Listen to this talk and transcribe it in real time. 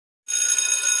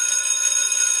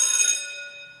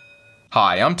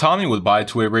Hi, I'm Tommy with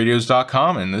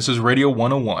BuyTwoWayRadios.com, and this is Radio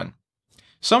 101.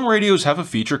 Some radios have a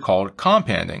feature called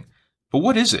companding, but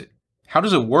what is it? How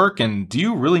does it work, and do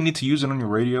you really need to use it on your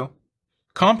radio?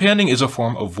 Companding is a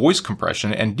form of voice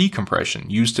compression and decompression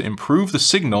used to improve the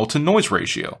signal-to-noise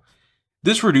ratio.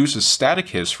 This reduces static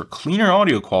hiss for cleaner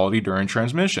audio quality during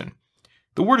transmission.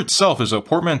 The word itself is a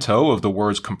portmanteau of the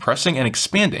words compressing and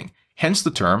expanding, hence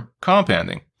the term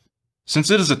companding.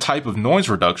 Since it is a type of noise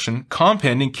reduction,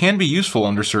 companding can be useful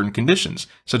under certain conditions,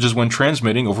 such as when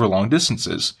transmitting over long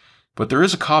distances. But there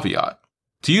is a caveat.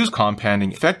 To use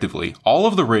companding effectively, all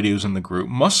of the radios in the group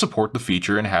must support the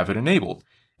feature and have it enabled.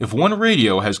 If one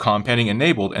radio has companding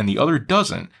enabled and the other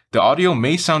doesn't, the audio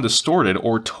may sound distorted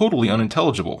or totally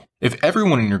unintelligible. If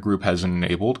everyone in your group has it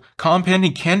enabled,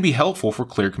 companding can be helpful for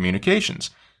clear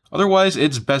communications. Otherwise,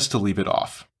 it's best to leave it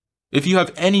off. If you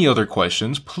have any other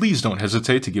questions, please don't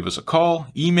hesitate to give us a call,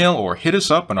 email, or hit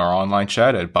us up in our online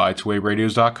chat at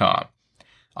BuyTwoWayRadios.com.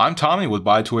 I'm Tommy with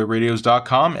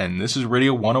BuyTwoWayRadios.com, and this is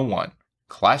Radio 101.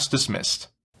 Class dismissed.